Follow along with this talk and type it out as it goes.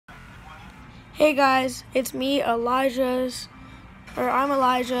Hey guys, it's me, I'm Elijah.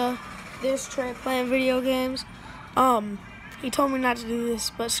 This Trey playing video games. He told me not to do this,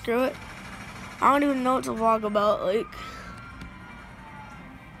 but screw it. I don't even know what to vlog about. Like,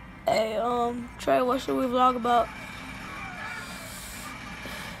 hey, Trey, what should we vlog about?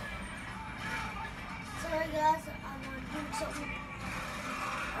 Sorry guys, I'm doing something.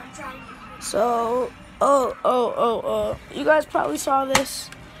 I'm trying to. So, you guys probably saw this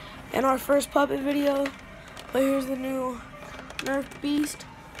in our first puppet video, but here's the new Nerf Beast.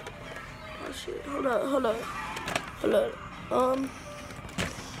 Oh shit, hold up.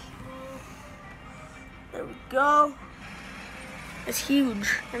 There we go. It's huge,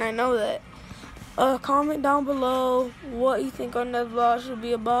 and I know that. Comment down below what you think our next vlog should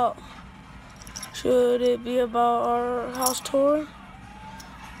be about. Should it be about our house tour?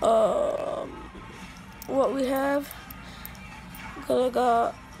 What we have? Because I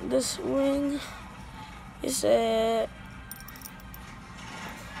got this ring. It said,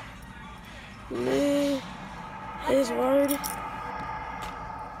 live his word.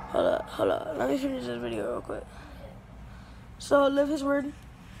 Hold up. Let me finish this video real quick. So, live his word.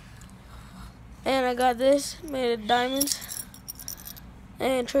 And I got this made of diamonds.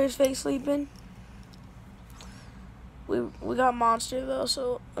 And Trey's fake sleeping. We got Monster though,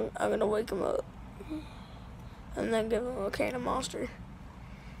 so I'm gonna wake him up. And then give him a can of Monster.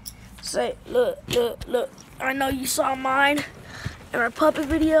 Say, look. I know you saw mine in our puppet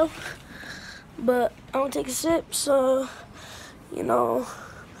video, but I don't take a sip, so, you know,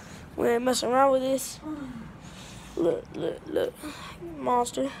 we ain't messing around with this. Look.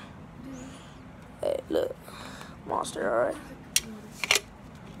 Monster. Hey, look. Monster, alright.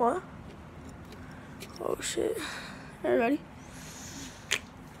 What? Oh, shit. Are you ready?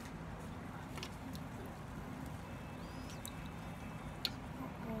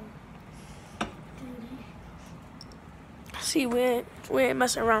 See, we ain't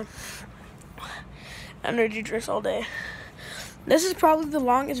messing around. Energy drinks all day. This is probably the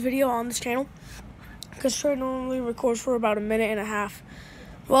longest video on this channel, because Trey normally records for about a minute and a half.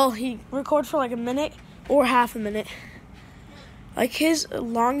 Well, he records for like a minute or half a minute. Like, his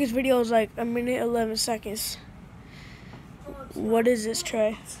longest video is like a minute 11 seconds. What is this,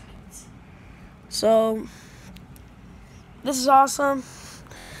 Trey? So, this is awesome.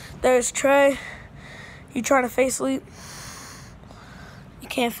 There's Trey. You trying to face sleep? You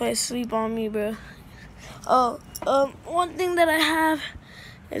can't face sleep on me, bro. One thing that I have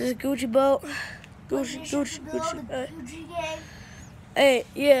is this Gucci belt. Gucci. Hey,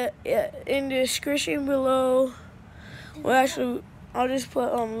 yeah. In the description below. Well, actually, I'll just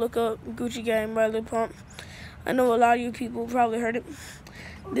put look up Gucci Gang by Lil Pump. I know a lot of you people probably heard it.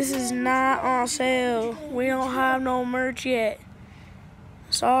 This is not on sale. We don't have no merch yet.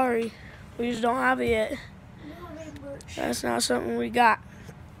 Sorry, we just don't have it yet. That's not something we got.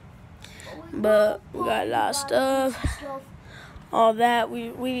 But we got a lot of stuff. All that.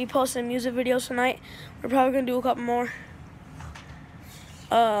 We be posting music videos tonight. We're probably gonna do a couple more.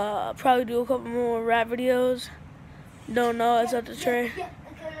 Probably do a couple more rap videos. Don't know. It's up to Trey.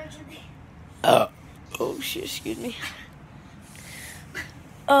 Oh shit, excuse me.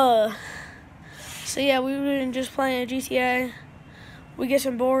 So yeah, we've been just playing GTA. We get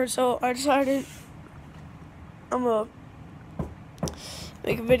some bored, so I decided I'm gonna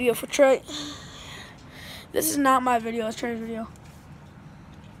make a video for Trey. This is not my video, it's Trey's video.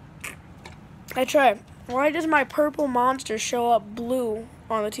 Hey Trey, why does my purple monster show up blue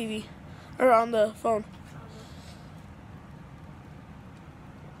on the TV? Or on the phone?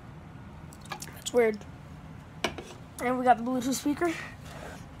 That's weird. And we got the Bluetooth speaker.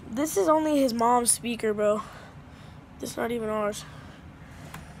 This is only his mom's speaker, bro. This is not even ours.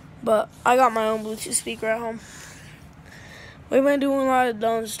 But I got my own Bluetooth speaker at home. We've been doing a lot of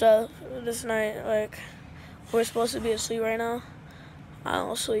dumb stuff this night. Like, we're supposed to be asleep right now. I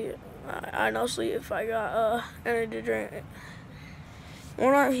don't sleep. I don't sleep if I got energy drink.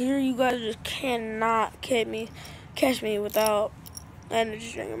 When I'm here, you guys just cannot catch me without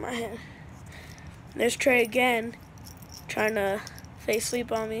energy drink in my hand. There's Trey again, trying to face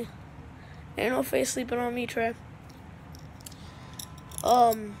sleep on me. Ain't no face sleeping on me, Trey.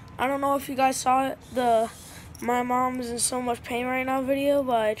 I don't know if you guys saw it, the My Mom's in So Much Pain Right Now video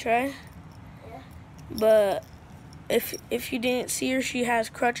by Trey. Yeah. But if you didn't see her, she has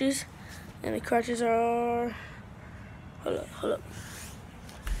crutches, and the crutches are, hold up.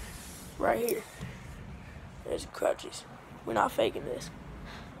 Right here. There's the crutches. We're not faking this.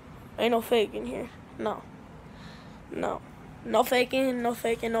 Ain't no faking here. No faking.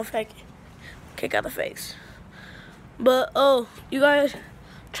 Kick out the fakes. But you guys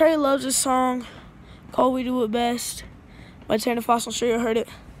Trey loves this song called We Do It Best by Tanner Foss. I'm sure you heard it.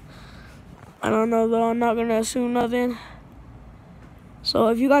 I don't know, though. I'm not going to assume nothing. So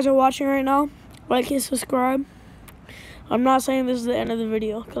if you guys are watching right now, like and subscribe. I'm not saying this is the end of the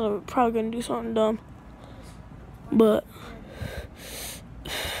video because I'm probably going to do something dumb. But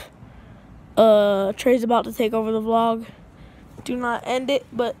Trey's about to take over the vlog. Do not end it,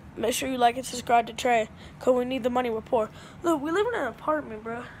 but make sure you like and subscribe to Trey because we need the money. We're poor. Look, we live in an apartment,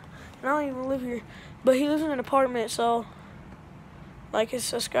 bro. And I don't even live here. But he lives in an apartment, so like and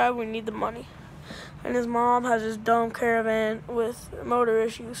subscribe. We need the money. And his mom has this dumb Caravan with motor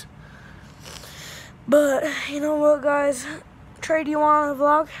issues. But you know what, guys? Trey, do you want a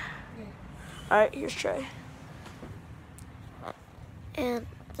vlog? Yeah. Alright, here's Trey. And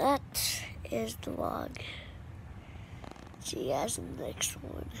that is the vlog. See you guys in the next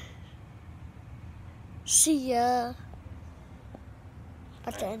one. See ya.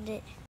 About to end it.